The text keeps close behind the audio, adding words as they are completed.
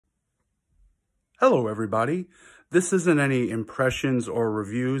Hello, everybody. This isn't any impressions or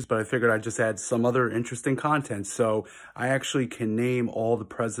reviews, but I figured I'd just add some other interesting content. So I actually can name all the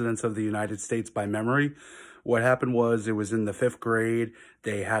presidents of the United States by memory. What happened was it was in the 5th grade.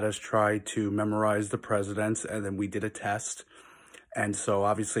 They had us try to memorize the presidents, and then we did a test. And so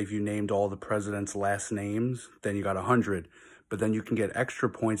obviously if you named all the presidents' last names, then you got 100. But then you can get extra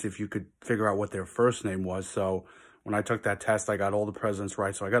points if you could figure out what their first name was. So when I took that test, I got all the presidents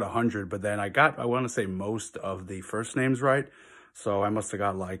right. So I got 100, but then I want to say most of the first names right. So I must have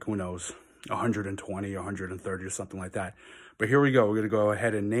got like, who knows, 120, 130 or something like that. But here we go. We're going to go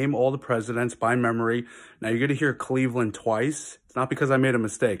ahead and name all the presidents by memory. Now you're going to hear Cleveland twice. It's not because I made a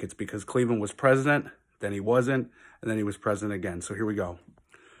mistake. It's because Cleveland was president, then he wasn't, and then he was president again. So here we go.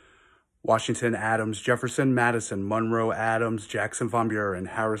 Washington, Adams, Jefferson, Madison, Monroe, Adams, Jackson, Van Buren,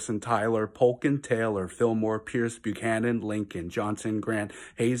 Harrison, Tyler, Polk, Taylor, Fillmore, Pierce, Buchanan, Lincoln, Johnson, Grant,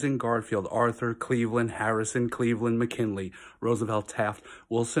 Hazen, Garfield, Arthur, Cleveland, Harrison, Cleveland, McKinley, Roosevelt, Taft,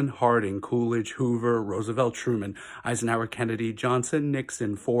 Wilson, Harding, Coolidge, Hoover, Roosevelt, Truman, Eisenhower, Kennedy, Johnson,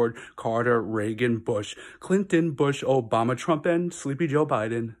 Nixon, Ford, Carter, Reagan, Bush, Clinton, Bush, Obama, Trump, and Sleepy Joe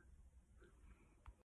Biden.